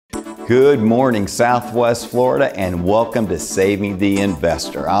Good morning, Southwest Florida, and welcome to Saving the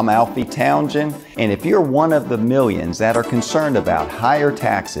Investor. I'm Alfie Townsend, and if you're one of the millions that are concerned about higher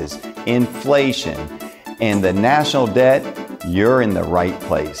taxes, inflation, and the national debt, you're in the right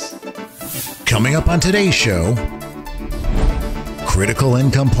place. Coming up on today's show, critical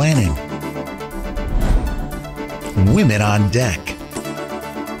income planning, women on deck,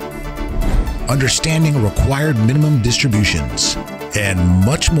 understanding required minimum distributions, and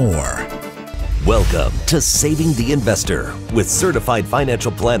much more. Welcome to Saving the Investor with certified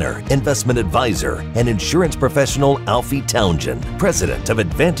financial planner, investment advisor, and insurance professional Alfie Townsend, president of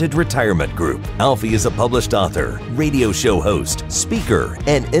Advantage Retirement Group. Alfie is a published author, radio show host, speaker,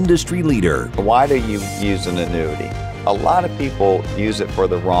 and industry leader. Why do you use an annuity? A lot of people use it for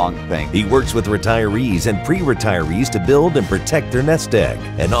the wrong thing. He works with retirees and pre-retirees to build and protect their nest egg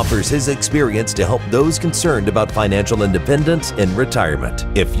and offers his experience to help those concerned about financial independence in retirement.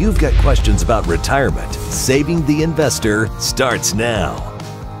 If you've got questions about retirement, Saving the Investor starts now.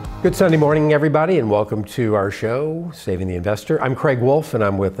 Good Sunday morning, everybody, and welcome to our show, Saving the Investor. I'm Craig Wolf, and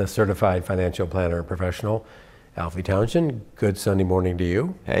I'm with a certified financial planner and professional, Alfie Townsend. Good Sunday morning to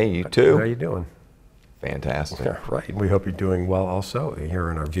you. Hey, you too. How are you doing? Fantastic. Yeah, right. We hope you're doing well also here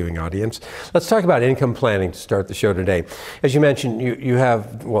in our viewing audience. Let's talk about income planning to start the show today. As you mentioned, you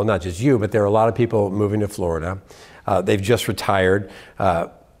have, well, not just you, but there are a lot of people moving to Florida. They've just retired.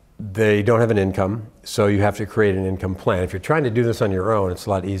 They don't have an income, so you have to create an income plan. If you're trying to do this on your own, it's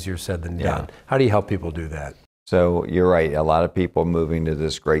a lot easier said than done. How do you help people do that? So you're right. A lot of people moving to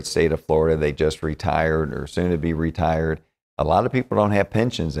this great state of Florida, they just retired or soon to be retired. A lot of people don't have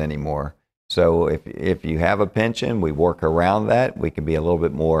pensions anymore. So if you have a pension, we work around that. We can be a little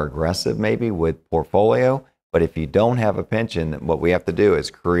bit more aggressive maybe with portfolio. But if you don't have a pension, what we have to do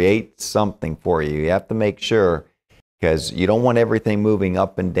is create something for you. You have to make sure, because you don't want everything moving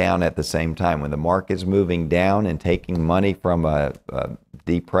up and down at the same time. When the market's moving down and taking money from a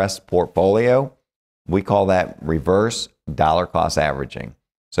depressed portfolio, we call that reverse dollar cost averaging.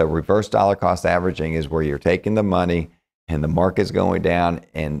 So reverse dollar cost averaging is where you're taking the money and the market's going down,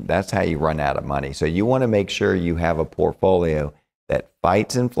 and that's how you run out of money. So you want to make sure you have a portfolio that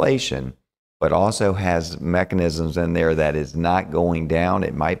fights inflation, but also has mechanisms in there that is not going down.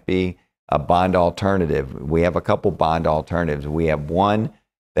 It might be a bond alternative. We have a couple bond alternatives. We have one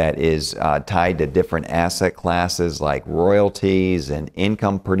that is tied to different asset classes like royalties and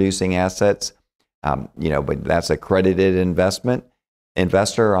income producing assets, but that's a credited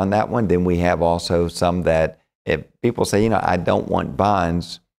investor on that one. Then we have also some that, if people say, I don't want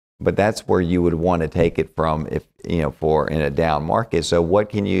bonds, but that's where you would want to take it from if, for in a down market. So what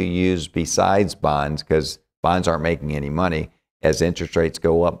can you use besides bonds? Because bonds aren't making any money. As interest rates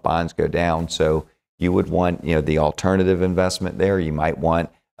go up, bonds go down. So you would want, the alternative investment there. You might want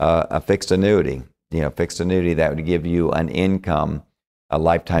a fixed annuity, fixed annuity that would give you an income, a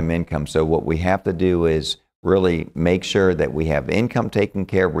lifetime income. So what we have to do is really make sure that we have income taken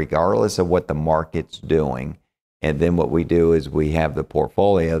care of regardless of what the market's doing. And then what we do is we have the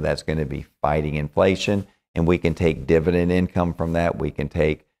portfolio that's going to be fighting inflation, and we can take dividend income from that. We can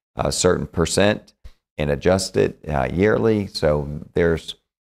take a certain percent and adjust it yearly. So there's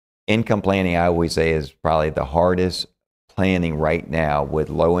income planning, I always say, is probably the hardest planning right now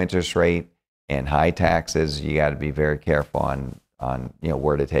with low interest rate and high taxes. You got to be very careful on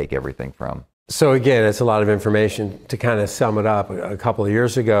where to take everything from. So again, it's a lot of information. To kind of sum it up, a couple of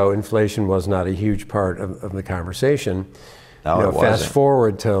years ago, inflation was not a huge part of the conversation. No, it wasn't. Fast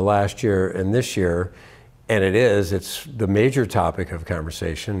forward to last year and this year, and it's the major topic of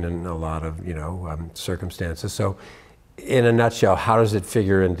conversation in a lot of circumstances. So in a nutshell, how does it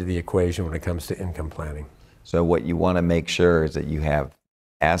figure into the equation when it comes to income planning? So what you want to make sure is that you have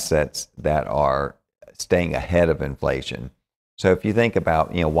assets that are staying ahead of inflation. So if you think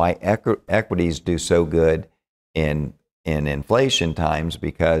about why equities do so good in inflation times,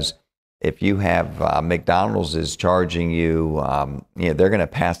 because if you have McDonald's is charging you, they're going to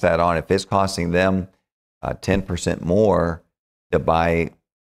pass that on. If it's costing them 10% more to buy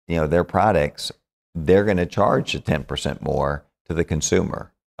their products, they're going to charge 10% more to the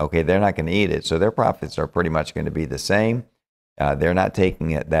consumer. Okay, they're not going to eat it, so their profits are pretty much going to be the same. They're not taking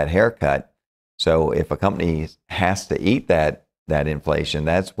that haircut. So if a company has to eat that inflation,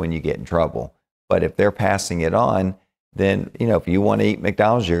 that's when you get in trouble. But if they're passing it on, then, if you want to eat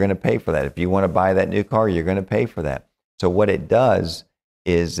McDonald's, you're going to pay for that. If you want to buy that new car, you're going to pay for that. So what it does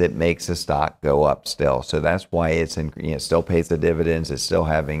is it makes the stock go up still. So that's why it still pays the dividends. It's still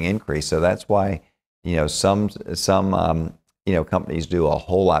having increase. So that's why, some companies do a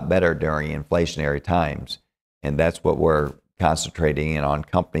whole lot better during inflationary times. And that's what we're concentrating in on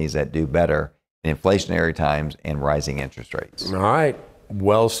companies that do better in inflationary times and rising interest rates. All right.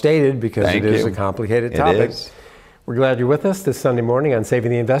 Well stated, because Thank it is you. a complicated topic. It is. We're glad you're with us this Sunday morning on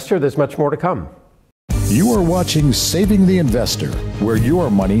Saving the Investor. There's much more to come. You are watching Saving the Investor, where your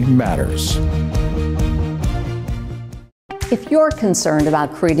money matters. If you're concerned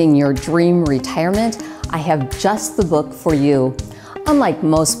about creating your dream retirement, I have just the book for you. Unlike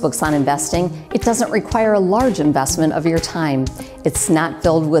most books on investing, it doesn't require a large investment of your time. It's not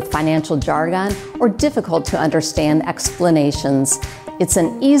filled with financial jargon or difficult to understand explanations. It's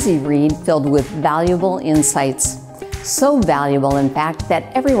an easy read filled with valuable insights. So valuable, in fact,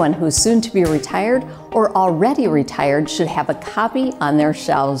 that everyone who's soon to be retired or already retired should have a copy on their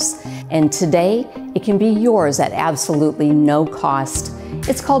shelves. And today, it can be yours at absolutely no cost.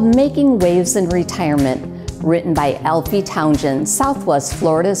 It's called Making Waves in Retirement, written by Alfie Townsend, Southwest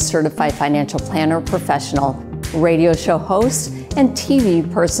Florida's certified financial planner professional, radio show host, and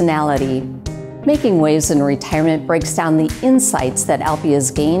TV personality. Making Waves in Retirement breaks down the insights that Alfie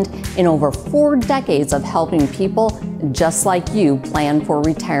has gained in over 4 decades of helping people just like you plan for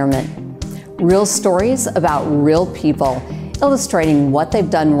retirement. Real stories about real people, illustrating what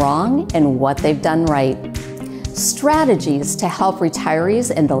they've done wrong and what they've done right. Strategies to help retirees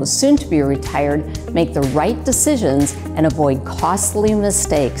and those soon to be retired make the right decisions and avoid costly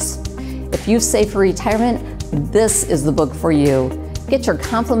mistakes. If you've saved for retirement, this is the book for you. Get your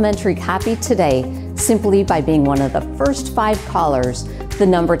complimentary copy today simply by being one of the first 5 callers. The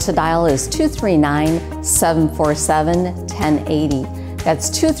number to dial is 239-747-1080. That's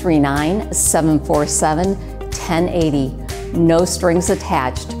 239-747-1080. No strings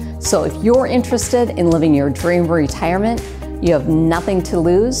attached. So if you're interested in living your dream retirement, you have nothing to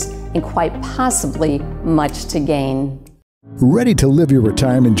lose and quite possibly much to gain. Ready to live your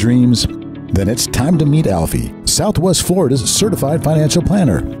retirement dreams? Then it's time to meet Alfie, Southwest Florida's certified financial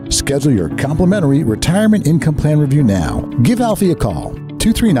planner. Schedule your complimentary retirement income plan review now. Give Alfie a call,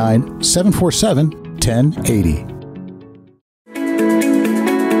 239-747-1080.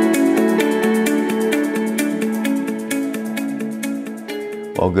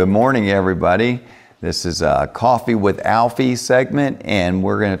 Well, good morning, everybody. This is a Coffee with Alfie segment, and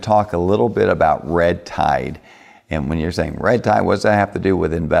we're going to talk a little bit about red tide. And when you're saying red tide, what does that have to do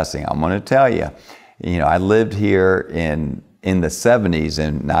with investing? I'm going to tell you. I lived here in the 70s,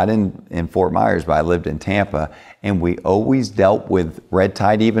 and not in Fort Myers, but I lived in Tampa, and we always dealt with red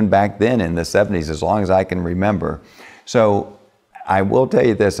tide even back then in the 70s, as long as I can remember. So I will tell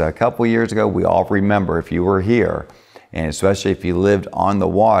you this, a couple years ago, we all remember, if you were here, and especially if you lived on the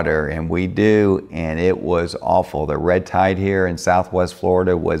water, and we do, and it was awful. The red tide here in Southwest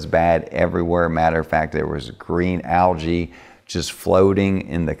Florida was bad everywhere. Matter of fact, there was green algae just floating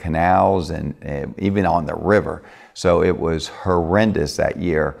in the canals and even on the river. So it was horrendous that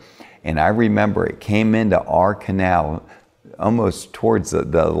year. And I remember it came into our canal almost towards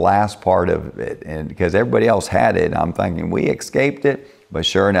the last part of it, and because everybody else had it, I'm thinking we escaped it. But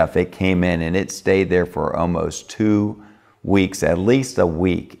sure enough, it came in and it stayed there for almost 2 weeks, at least a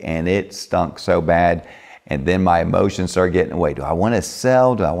week, and it stunk so bad. And then my emotions started getting away. Do I want to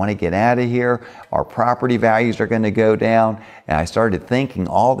sell? Do I want to get out of here? Our property values are going to go down. And I started thinking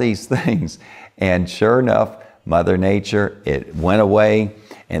all these things. And sure enough, Mother Nature, it went away.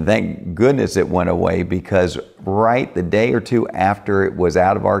 And thank goodness it went away, because right the day or 2 after it was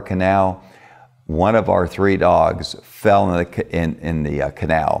out of our canal, one of our 3 dogs fell in the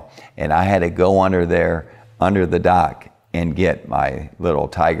canal, and I had to go under the dock and get my little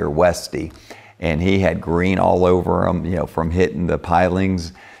tiger Westie, and he had green all over him, from hitting the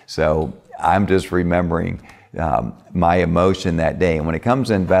pilings. So I'm just remembering my emotion that day. And when it comes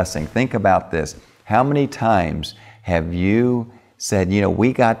to investing, think about this: how many times have you said,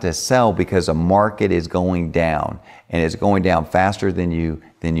 we got to sell because a market is going down, and it's going down faster than you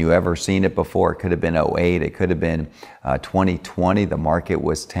ever seen it before? It could have been 08, it could have been 2020, the market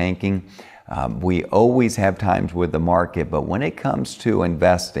was tanking. We always have times with the market, but when it comes to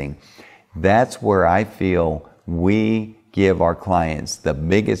investing, that's where I feel we give our clients the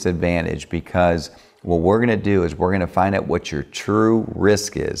biggest advantage, because what we're going to do is we're going to find out what your true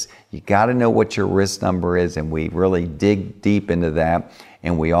risk is. You got to know what your risk number is, and we really dig deep into that.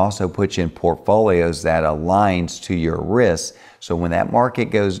 And we also put you in portfolios that aligns to your risk. So when that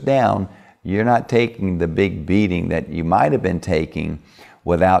market goes down, you're not taking the big beating that you might have been taking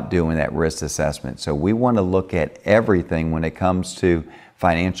without doing that risk assessment. So we want to look at everything when it comes to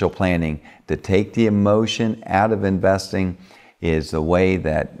financial planning. To take the emotion out of investing is the way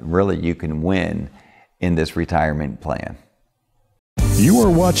that really you can win in this retirement plan. You are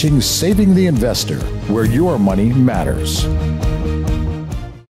watching Saving the Investor, where your money matters.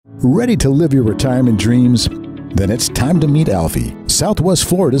 Ready to live your retirement dreams? Then it's time to meet Alfie, Southwest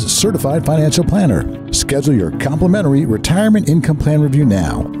Florida's certified financial planner. Schedule your complimentary retirement income plan review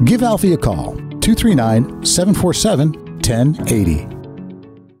now. Give Alfie a call,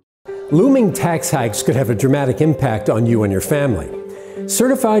 239-747-1080. Looming tax hikes could have a dramatic impact on you and your family.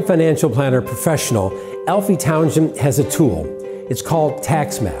 Certified financial planner professional Alfie Townsend has a tool. It's called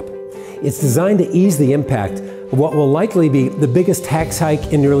TaxMap. It's designed to ease the impact of what will likely be the biggest tax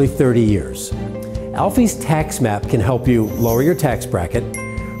hike in nearly 30 years. Alfie's TaxMap can help you lower your tax bracket,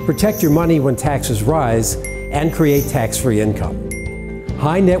 protect your money when taxes rise, and create tax-free income.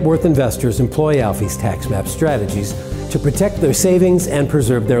 High net worth investors employ Alfie's TaxMap strategies to protect their savings and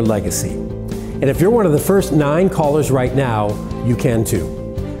preserve their legacy. And if you're one of the first 9 callers right now, you can too.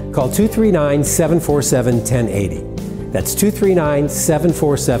 Call 239-747-1080. That's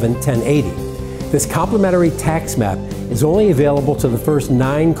 239-747-1080. This complimentary tax map is only available to the first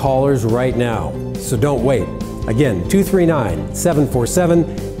 9 callers right now, so don't wait. Again,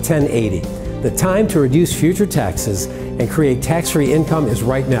 239-747-1080. The time to reduce future taxes and create tax-free income is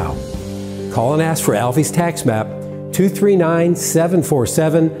right now. Call and ask for Alfie's tax map,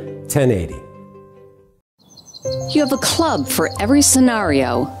 239-747-1080. You have a club for every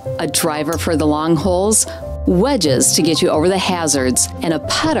scenario, a driver for the long holes, wedges to get you over the hazards, and a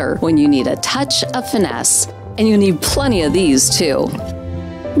putter when you need a touch of finesse. And you need plenty of these too.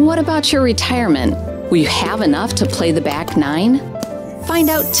 What about your retirement? Will you have enough to play the back 9? Find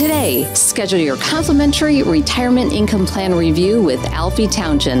out today. Schedule your complimentary retirement income plan review with Alfie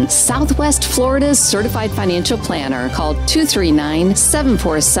Townsend, Southwest Florida's certified financial planner. Call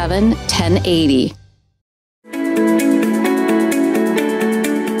 239-747-1080.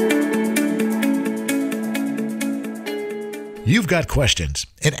 You've got questions,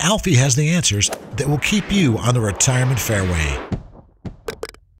 and Alfie has the answers that will keep you on the retirement fairway.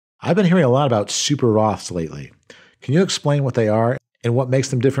 I've been hearing a lot about super Roths lately. Can you explain what they are and what makes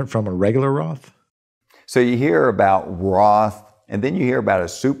them different from a regular Roth? So you hear about Roth, and then you hear about a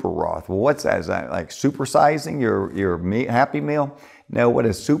super Roth. Well, what's that? Is that like supersizing your Happy Meal? No, what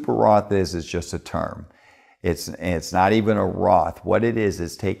a super Roth is just a term. It's not even a Roth. What it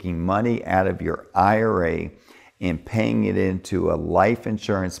is taking money out of your IRA and paying it into a life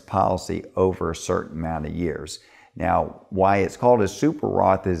insurance policy over a certain amount of years. Now, why it's called a super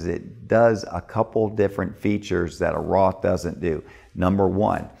Roth is it does a couple different features that a Roth doesn't do. Number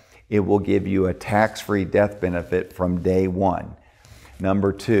one, it will give you a tax-free death benefit from day one.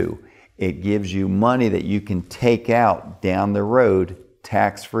 Number two, it gives you money that you can take out down the road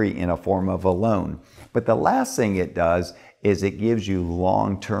tax-free in a form of a loan. But the last thing it does is it gives you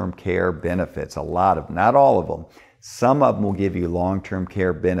long-term care benefits. A lot of, not all of them. Some of them will give you long-term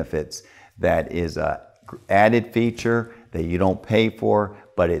care benefits. That is a added feature that you don't pay for,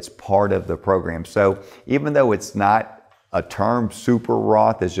 but it's part of the program. So even though it's not a term, super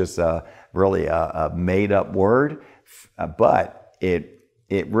Roth is just really a made-up word, but it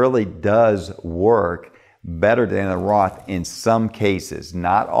really does work better than a Roth in some cases,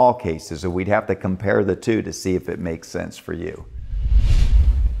 not all cases. So we'd have to compare the two to see if it makes sense for you.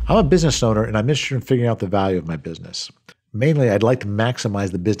 I'm a business owner and I'm interested in figuring out the value of my business. Mainly, I'd like to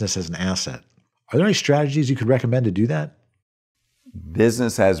maximize the business as an asset. Are there any strategies you could recommend to do that?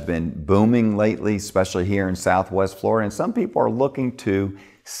 Business has been booming lately, especially here in Southwest Florida, and some people are looking to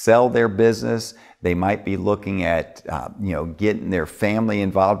sell their business. They might be looking at getting their family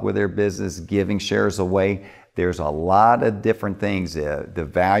involved with their business, giving shares away. There's a lot of different things, the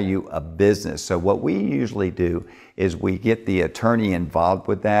value of business. So what we usually do is we get the attorney involved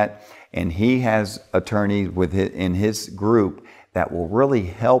with that, and he has attorneys in his group that will really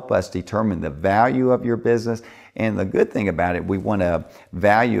help us determine the value of your business. And the good thing about it, we want to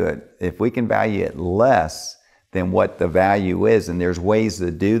value it, if we can value it less than what the value is, and there's ways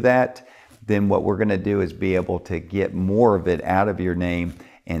to do that, then what we're going to do is be able to get more of it out of your name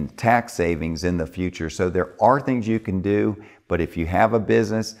and tax savings in the future. So there are things you can do, but if you have a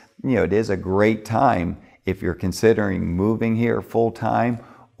business, it is a great time if you're considering moving here full time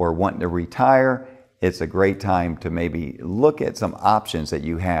or wanting to retire. It's a great time to maybe look at some options that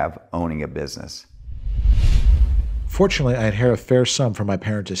you have owning a business. Fortunately, I inherit a fair sum from my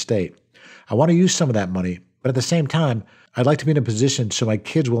parents' estate. I want to use some of that money, but at the same time, I'd like to be in a position so my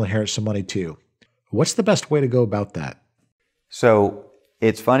kids will inherit some money too. What's the best way to go about that? So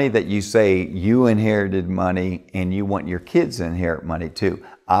it's funny that you say you inherited money and you want your kids to inherit money too.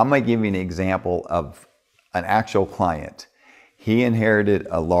 I'm going to give you an example of an actual client. He inherited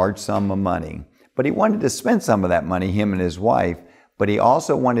a large sum of money, but he wanted to spend some of that money, him and his wife, but he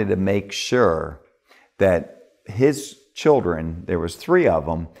also wanted to make sure that his children, there was 3 of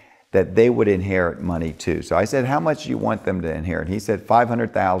them, that they would inherit money too. So I said, how much do you want them to inherit? He said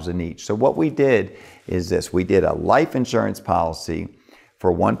 $500,000 each. So what we did is this: we did a life insurance policy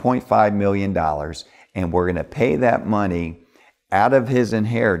for $1.5 million, and we're going to pay that money out of his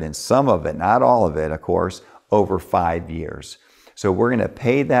inheritance, some of it, not all of it, of course, over 5 years. So we're going to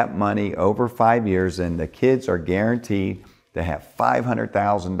pay that money over 5 years, and the kids are guaranteed to have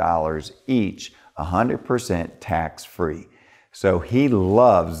 $500,000 each, 100% tax-free. So he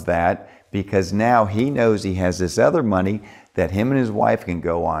loves that, because now he knows he has this other money that him and his wife can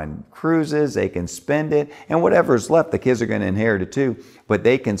go on cruises, they can spend it, and whatever's left, the kids are going to inherit it too, but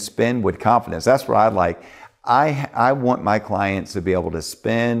they can spend with confidence. That's what I like. I want my clients to be able to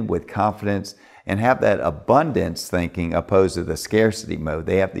spend with confidence and have that abundance thinking opposed to the scarcity mode.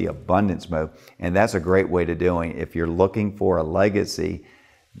 They have the abundance mode, and that's a great way to doing it if you're looking for a legacy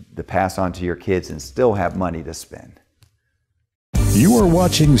to pass on to your kids and still have money to spend. You are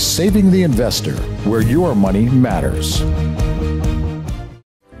watching Saving the Investor, where your money matters.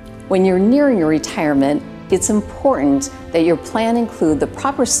 When you're nearing your retirement, it's important that your plan include the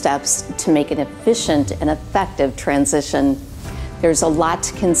proper steps to make an efficient and effective transition. There's a lot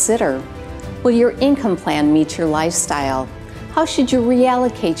to consider. Will your income plan meet your lifestyle? How should you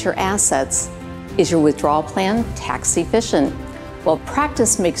reallocate your assets? Is your withdrawal plan tax efficient? Well,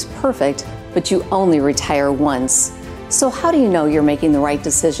 practice makes perfect, but you only retire once. So how do you know you're making the right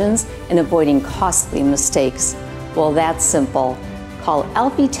decisions and avoiding costly mistakes? Well, that's simple. Call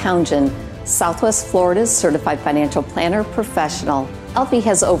Alfie Townsend, Southwest Florida's certified financial planner professional. Alfie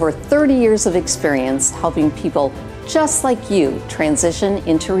has over 30 years of experience helping people just like you transition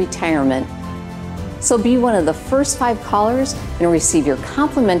into retirement. So be one of the first 5 callers and receive your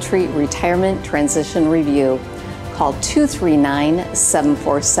complimentary retirement transition review. Call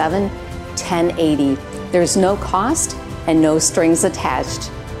 239-747-1080. There's no cost and no strings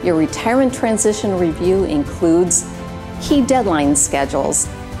attached. Your retirement transition review includes key deadline schedules,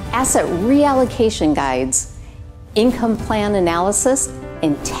 asset reallocation guides, income plan analysis,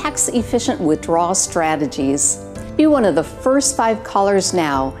 and tax-efficient withdrawal strategies. Be one of the first 5 callers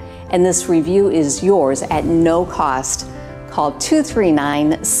now, and this review is yours at no cost. Call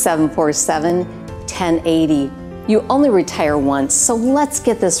 239-747-1080. You only retire once, so let's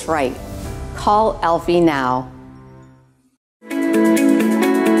get this right. Call Alfie now.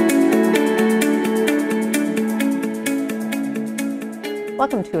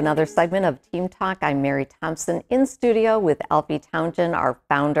 Welcome to another segment of Team Talk. I'm Mary Thompson in studio with Alfie Townsend, our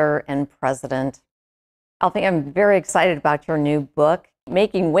founder and president. Alfie, I'm very excited about your new book,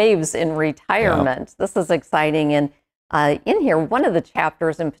 Making Waves in Retirement. Yeah. This is exciting. And in here, one of the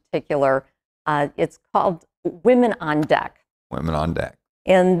chapters in particular, it's called Women on Deck. Women on Deck.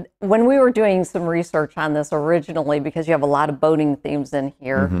 And when we were doing some research on this originally, because you have a lot of boating themes in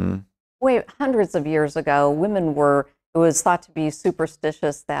here, hundreds of years ago, it was thought to be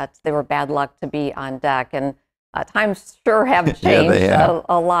superstitious that they were bad luck to be on deck. And times sure have changed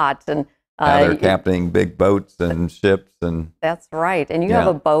a lot. And now they're captaining big boats and ships. And that's right. And you have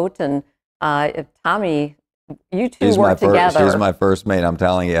a boat. And if Tommy, you two work together. She's my first mate. I'm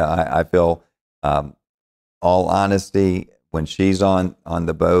telling you, I feel, all honesty, when she's on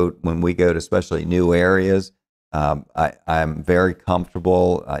the boat, when we go to especially new areas, I'm very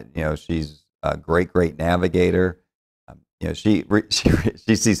comfortable. She's a great navigator. She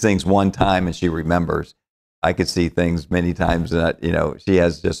sees things one time and she remembers. I could see things many times that, she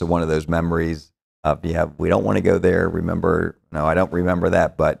has just one of those memories of, we don't want to go there. Remember, no, I don't remember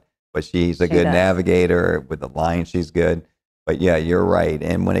that, but she's a good navigator. With the line, she's good. But yeah, you're right.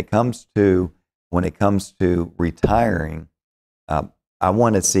 And when it comes to retiring, I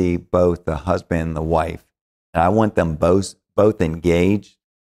want to see both the husband and the wife, and I want them both engaged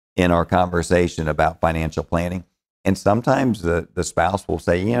in our conversation about financial planning. And sometimes the spouse will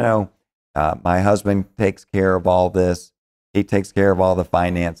say, my husband takes care of all this. He takes care of all the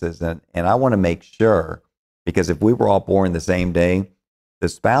finances. And I want to make sure, because if we were all born the same day, the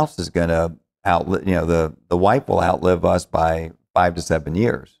spouse is going to outlive, the wife will outlive us by 5 to 7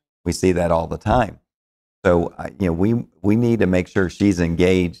 years. We see that all the time. So, we need to make sure she's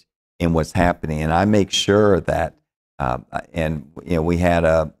engaged in what's happening. And I make sure that, we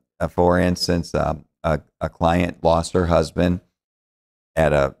had for instance, a client lost her husband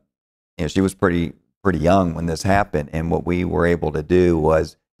at she was pretty young when this happened. And what we were able to do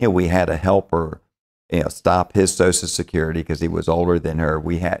was, we had to help her, stop his Social Security because he was older than her.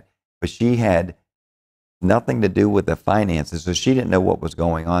 But she had nothing to do with the finances, so she didn't know what was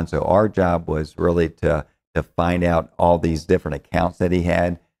going on. So our job was really to to find out all these different accounts that he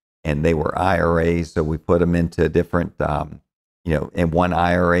had, and they were IRAs. So we put them into different, in one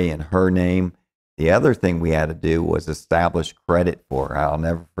IRA in her name. The other thing we had to do was establish credit for her. I'll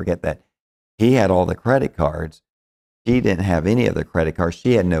never forget that. He had all the credit cards. She didn't have any of the credit cards.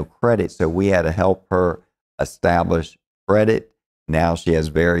 She had no credit, so we had to help her establish credit. Now she has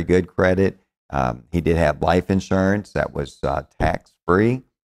very good credit. He did have life insurance that was tax-free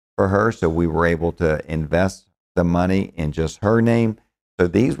for her, so we were able to invest the money in just her name. So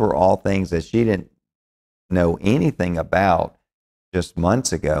these were all things that she didn't know anything about just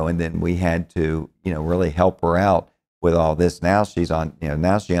months ago, and then we had to, really help her out with all this. Now she's on,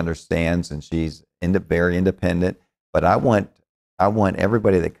 now she understands, and she's very independent. But I want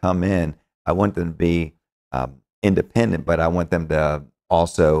everybody that come in, I want them to be independent, but I want them to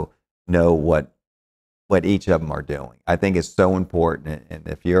also know what each of them are doing. I think it's so important. And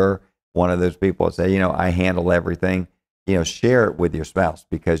if you're one of those people that say, I handle everything, share it with your spouse,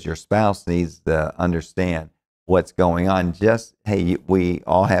 because your spouse needs to understand what's going on. Just, hey, we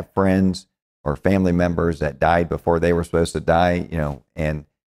all have friends or family members that died before they were supposed to die, and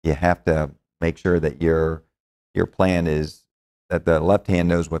you have to make sure that your plan is that the left hand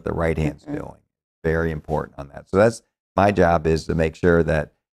knows what the right hand's doing. Very important on that. So that's my job, is to make sure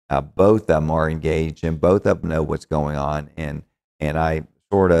that both of them are engaged and both of them know what's going on. And I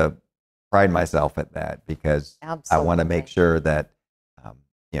sort of pride myself at that, because I want to make sure that,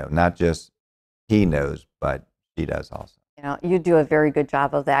 not just he knows, but she does also. You do a very good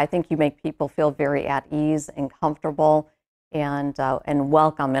job of that. I think you make people feel very at ease and comfortable and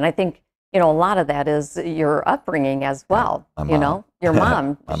welcome. And I think, a lot of that is your upbringing as well. Your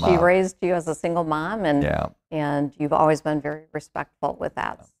mom, she raised you as a single mom, and you've always been very respectful with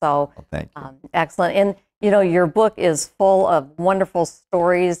that. So thank you. Excellent. And, your book is full of wonderful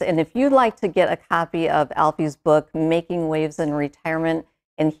stories. And if you'd like to get a copy of Alfie's book, Making Waves in Retirement,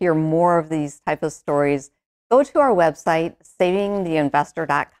 and hear more of these type of stories, go to our website,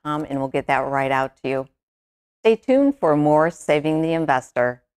 savingtheinvestor.com, and we'll get that right out to you. Stay tuned for more Saving the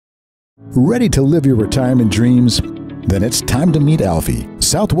Investor. Ready to live your retirement dreams? Then it's time to meet Alfie,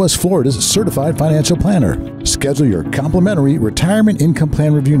 Southwest Florida's certified financial planner. Schedule your complimentary retirement income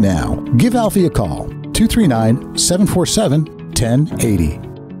plan review now. Give Alfie a call,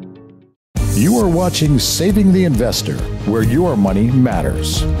 239-747-1080. You are watching Saving the Investor, where your money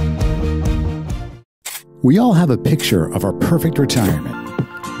matters. We all have a picture of our perfect retirement,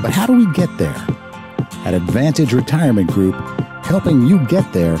 but how do we get there? At Advantage Retirement Group, helping you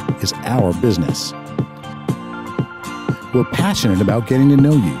get there is our business. We're passionate about getting to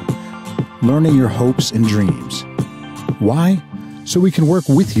know you, learning your hopes and dreams. Why? So we can work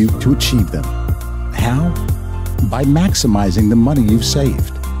with you to achieve them. How? By maximizing the money you've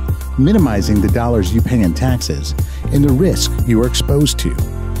saved, minimizing the dollars you pay in taxes and the risk you are exposed to,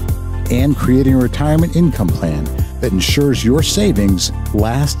 and creating a retirement income plan that ensures your savings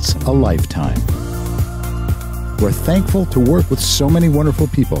lasts a lifetime. We're thankful to work with so many wonderful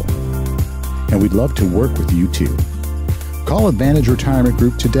people, and we'd love to work with you too. Call Advantage Retirement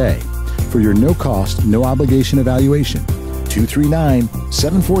Group today for your no-cost, no-obligation evaluation,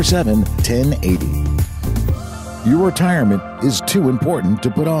 239-747-1080. Your retirement is too important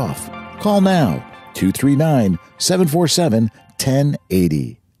to put off. Call now,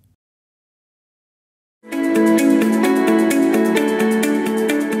 239-747-1080.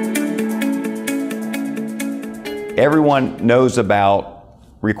 Everyone knows about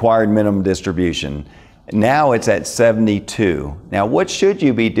required minimum distribution. Now it's at 72. Now, what should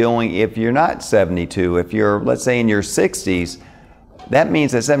you be doing if you're not 72? If you're, let's say, in your 60s, that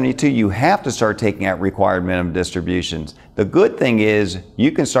means at 72 you have to start taking out required minimum distributions. The good thing is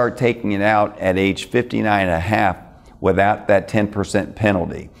you can start taking it out at age 59 and a half without that 10%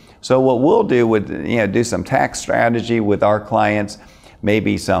 penalty. So what we'll do would, do some tax strategy with our clients,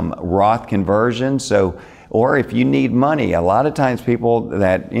 maybe some Roth conversions. Or if you need money, a lot of times people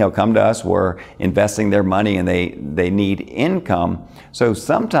that come to us were investing their money and they need income. So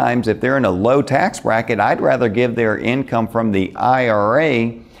sometimes if they're in a low tax bracket, I'd rather give their income from the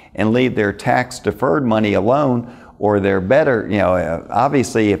IRA and leave their tax deferred money alone, or they're better,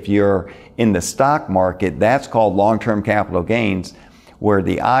 obviously if you're in the stock market, that's called long-term capital gains, where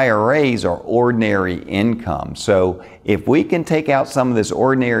the IRAs are ordinary income. So if we can take out some of this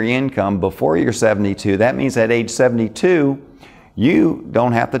ordinary income before you're 72, that means at age 72, you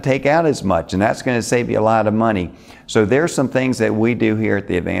don't have to take out as much, and that's going to save you a lot of money. So there's some things that we do here at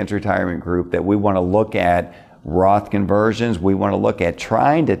the Advantage Retirement Group that we want to look at. Roth conversions, we want to look at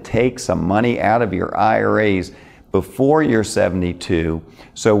trying to take some money out of your IRAs before you're 72.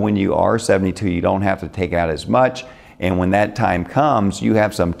 So when you are 72, you don't have to take out as much. And when that time comes, you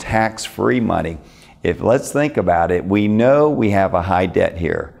have some tax-free money. Let's think about it, we know we have a high debt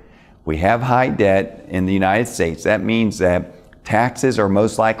here. We have high debt in the United States. That means that taxes are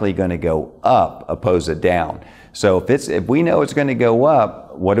most likely going to go up opposed to down. So if we know it's going to go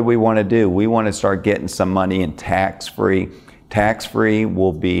up, what do we want to do? We want to start getting some money in tax-free. Tax-free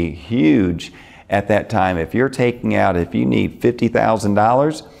will be huge at that time. If you're taking out, if you need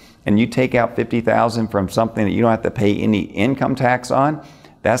 $50,000 and you take out $50,000 from something that you don't have to pay any income tax on,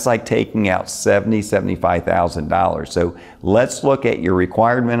 that's like taking out $70,000, $75,000. So let's look at your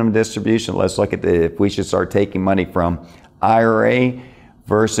required minimum distribution. Let's look at if we should start taking money from IRA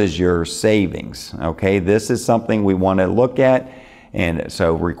versus your savings. Okay, this is something we want to look at. And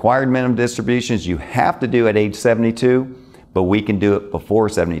so required minimum distributions you have to do at age 72, but we can do it before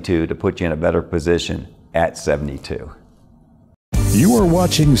 72 to put you in a better position at 72. You are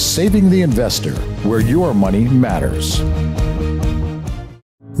watching Saving the Investor, where your money matters.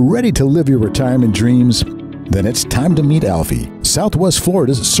 Ready to live your retirement dreams? Then it's time to meet Alfie, Southwest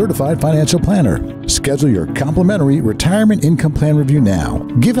Florida's certified financial planner. Schedule your complimentary retirement income plan review now.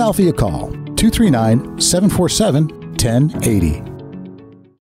 Give Alfie a call, 239-747-1080.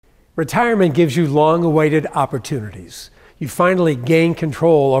 Retirement gives you long-awaited opportunities. You finally gain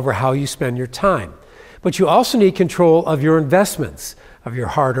control over how you spend your time. But you also need control of your investments, of your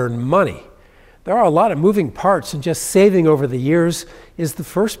hard-earned money. There are a lot of moving parts, and just saving over the years is the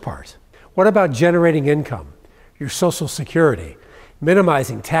first part. What about generating income, your Social Security,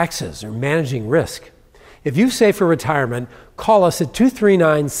 minimizing taxes, or managing risk? If you save for retirement, call us at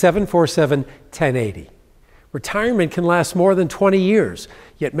 239-747-1080. Retirement can last more than 20 years,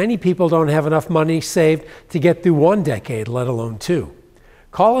 yet many people don't have enough money saved to get through 1 decade, let alone 2.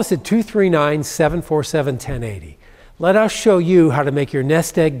 Call us at 239-747-1080. Let us show you how to make your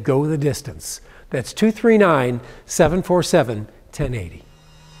nest egg go the distance. That's 239-747-1080.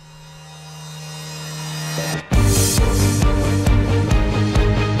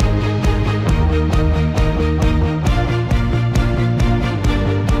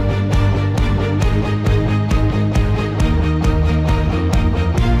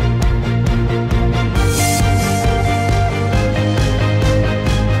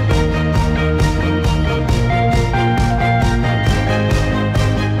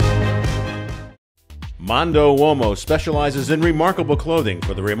 Mondo Uomo specializes in remarkable clothing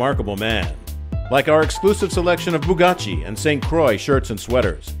for the remarkable man. Like our exclusive selection of Bugatti and St. Croix shirts and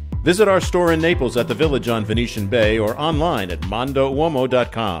sweaters. Visit our store in Naples at the Village on Venetian Bay or online at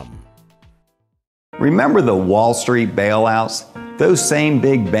mondouomo.com. Remember the Wall Street bailouts? Those same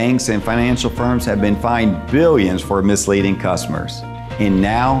big banks and financial firms have been fined billions for misleading customers. And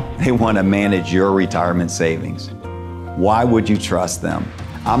now they want to manage your retirement savings. Why would you trust them?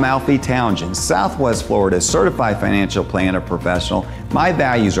 I'm Alfie Townsend, Southwest Florida's certified financial planner professional. My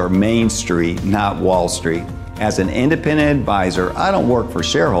values are Main Street, not Wall Street. As an independent advisor, I don't work for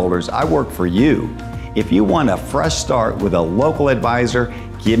shareholders, I work for you. If you want a fresh start with a local advisor,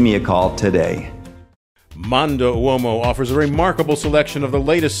 give me a call today. Mondo Uomo offers a remarkable selection of the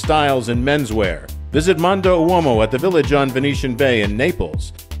latest styles in menswear. Visit Mondo Uomo at the Village on Venetian Bay in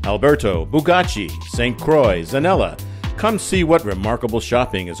Naples. Alberto, Bugatti, St. Croix, Zanella. Come see what remarkable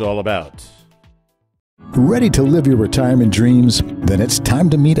shopping is all about. Ready to live your retirement dreams? Then it's time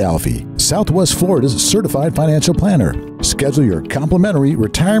to meet Alfie, Southwest Florida's certified financial planner. Schedule your complimentary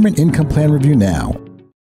retirement income plan review now.